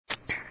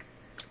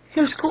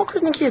Here's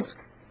KoolKristianKidz.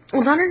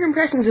 100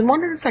 impressions in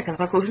 100 seconds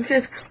by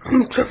KoolKristianKidz.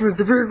 I'm Trevor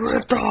the Big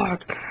Red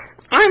Dog.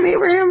 I'm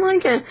Abraham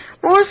Lincoln.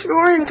 More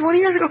scoring 20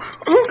 years ago.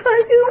 I'm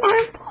gonna do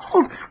my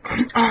fault.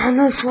 On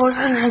this one,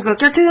 I'm gonna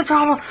get to the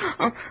top.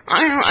 I'm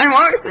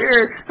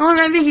Arthur. I'm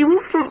gonna make you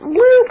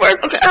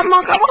bloopers. Okay, I'm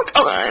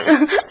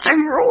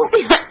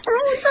Rolly.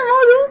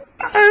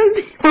 I'm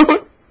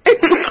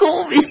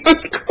Colby. I'm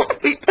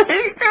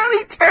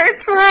Charlie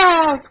Church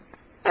Rouse.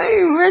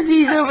 I'm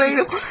Reggie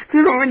Tomato.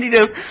 You know Reggie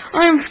does.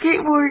 I'm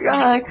Skateboard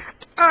Guy.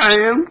 I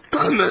am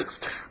Thomas.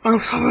 I'm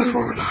Thomas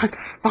Fortnite.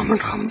 I'm a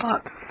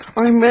Tombot.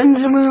 I'm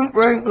Benjamin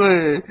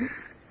Franklin.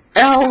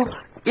 Yellow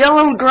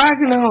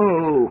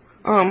Dragono.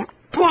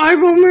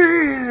 Bible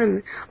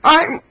Man.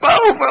 I'm Bo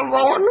from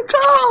Bo and the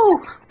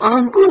Cow.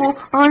 I'm cool.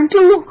 I'm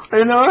Tool.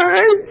 And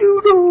I'm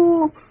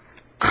Doodle.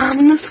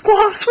 I'm the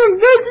Squash from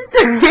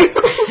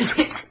Vegetarians.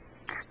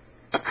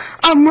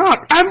 I'm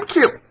Rock. I'm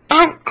Chip.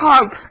 I'm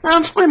Cobb.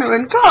 I'm Splinter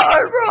and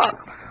Card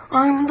Rock.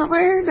 I'm the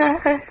Bear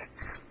Dad.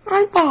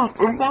 I'm Bob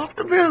from Bob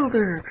the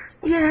Builder.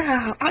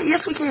 Yeah,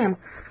 yes we can.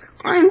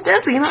 I'm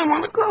Desi and I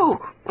want to go.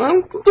 We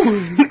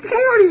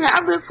already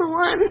have this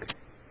one.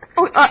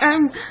 Oh,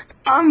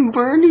 I'm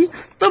Bernie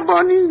the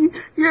Bunny.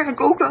 Yeah,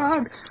 go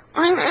God.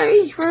 I'm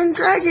Eddie from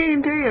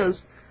Dragon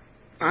Tales.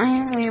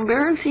 I'm the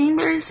embarrassing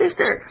bear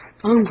sister.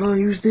 I'm gonna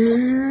use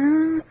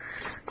this.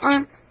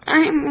 I'm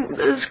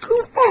the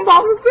Scoop from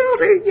Bob the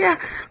Builder. Yeah,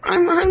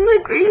 I'm the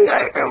green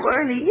guy from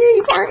Bernie.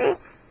 Yay, Barney.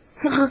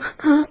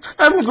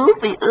 I'm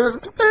Goofy.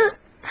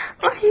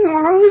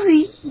 I'm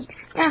Rosie.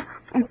 Yeah.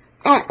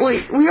 Oh,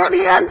 wait, we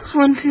already had this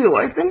one too.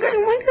 I think I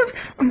might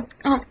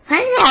have.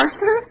 Hey,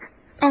 Arthur.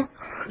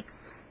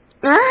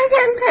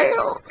 Dragon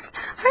Tales.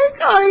 I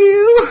got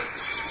you.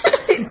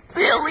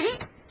 Silly.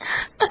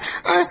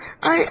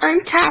 I'm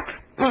Cap.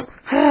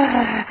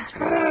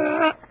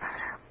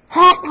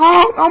 Honk,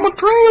 honk, I'm a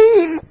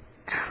train.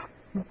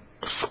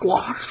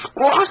 Squash,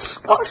 squash,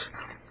 squash.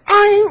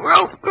 I'm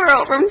Rope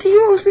Girl from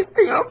Timo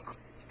Superior.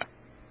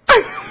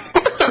 I'm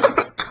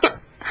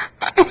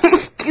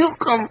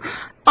Cucumber.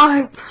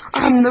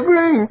 I'm the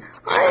brain.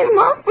 I'm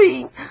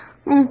Muffy.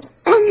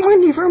 I'm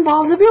Wendy from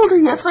Bob the Builder.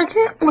 Yes, I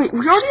can't. Wait,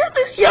 we already have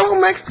this yellow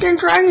Mexican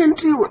dragon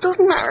too. It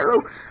doesn't matter.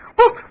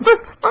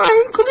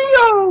 I'm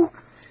Cleo.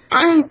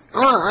 I'm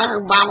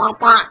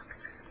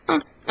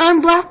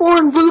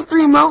Blackborn, Blue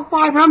 3, Mel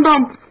 5, I'm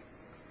dumb.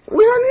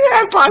 We already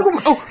had 5 of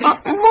them.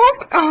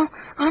 Oh,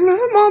 I'm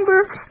a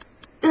Mumber.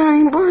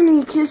 I'm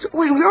Barney, kids.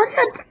 Wait, we already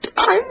had.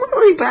 I'm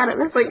really bad at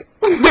this. Like,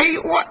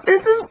 wait, what?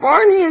 This is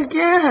Barney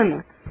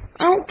again.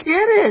 I don't get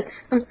it.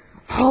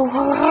 Oh,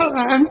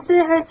 I'm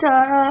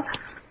Santa.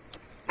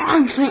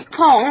 I'm St.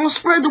 Paul. I'm gonna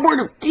spread the word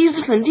of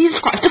Jesus and Jesus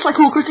Christ, just like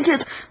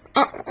KoolKristianKidz.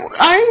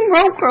 I'm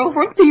Rope Girl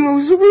from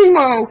Timo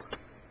Supremo.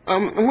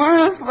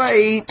 What if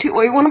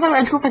I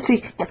land to let's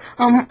see.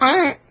 I'm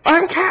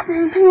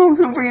Captain Timo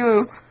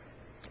Supremo.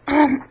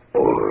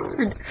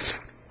 Word.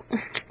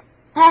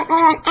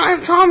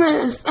 I'm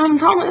Thomas. I'm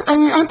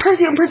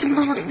Percy. I'm Percy from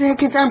Thomas.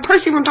 I'm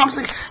Percy from Thomas.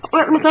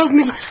 That was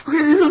me.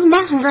 Okay, this is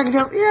Max from Dragon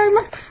Tales.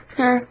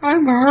 Yeah,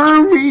 I'm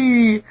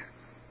Herbie.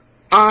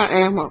 I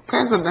am a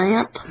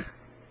president.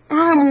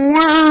 I'm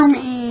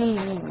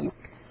Wormy.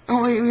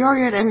 Oh wait, we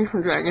already had Emmy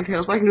from Dragon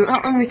Tales. So I can do it.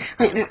 I'm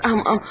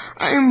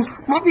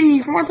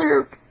Muppy from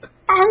Arthur.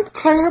 I'm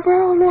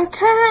Clarabelle the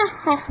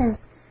Cow. I'm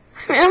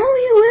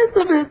Emily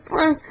Elizabeth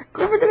from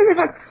Clifford.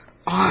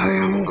 I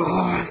am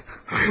God.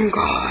 I'm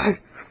God.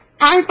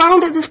 I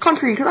founded this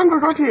country because I'm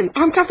Republican.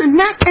 I'm Captain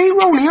Mac A.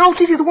 Roney. I'll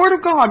teach you the word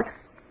of God.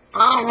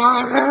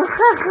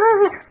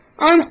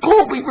 I'm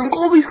Colby from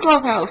Colby's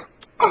Clubhouse.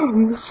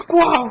 I'm the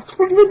Squash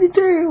from Vinny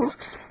Tales.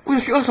 We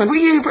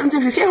gave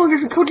presentations,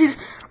 challenges, and coaches.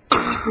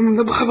 I'm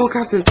the Bible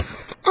Captain.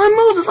 I'm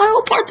Moses. I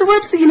will part the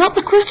Red Sea and help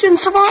the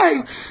Christians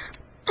survive.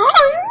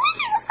 I'm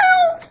Mickey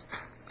Mouse.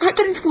 I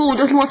get in school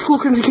doesn't watch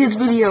KoolKristianKidz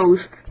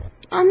videos.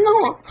 I'm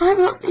Noah.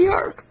 I'm up the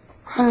Ark.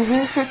 I'm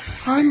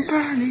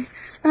Bernie.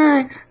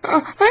 I'm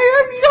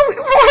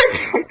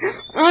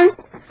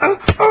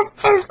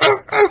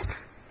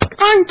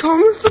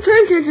Thomas the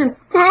Tank Engine.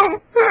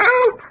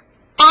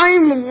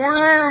 I'm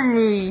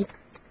Wormy.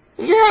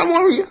 Yeah,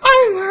 Wormy.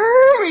 I'm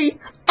Herbie.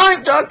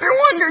 I'm Dr.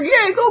 Wonder.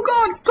 Yeah, go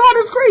God. God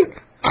is great.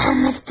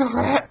 I'm Mr.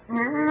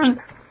 Ratman.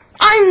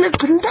 I'm the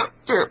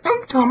conductor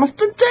of Thomas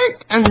the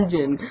Tank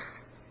Engine.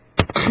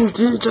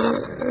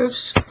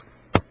 Jesus.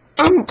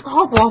 I'm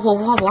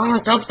Waffle.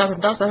 I'm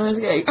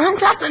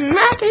Captain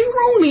Mac A.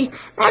 Roney.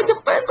 I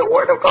defend the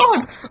word of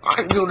God.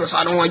 I do this.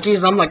 I don't like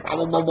Jesus. I'm like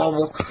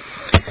bubble.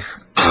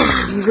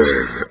 I'm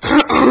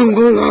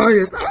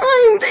Goliath.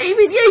 I'm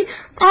David. Yay.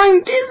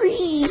 I'm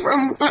Dizzy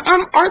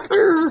I'm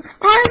Arthur.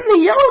 I'm the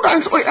yellow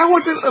dinosaur. Wait, I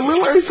want the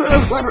little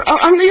letter.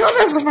 I'm the yellow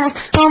dinosaur.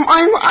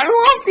 I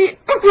love the.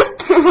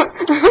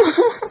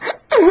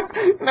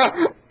 No.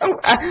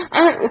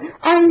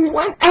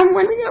 I'm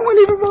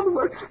Wendy from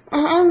Baltimore.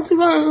 I'm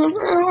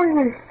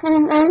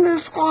the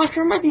Squash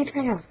from my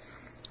details.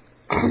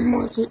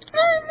 What's it?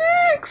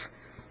 Next.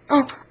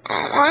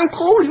 I'm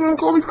Colby from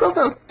Colby's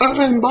Clubhouse.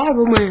 I'm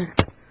Bible Man.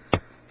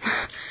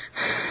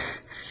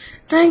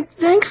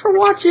 Thanks for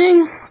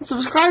watching.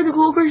 Subscribe to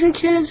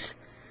KoolKristianKidz.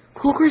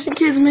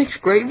 KoolKristianKidz makes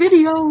great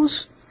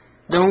videos.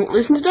 Don't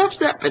listen to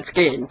dubstep. It's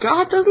gay and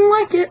God doesn't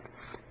like it.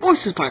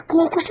 Voices by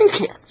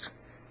KoolKristianKidz.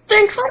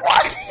 Thanks for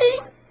watching.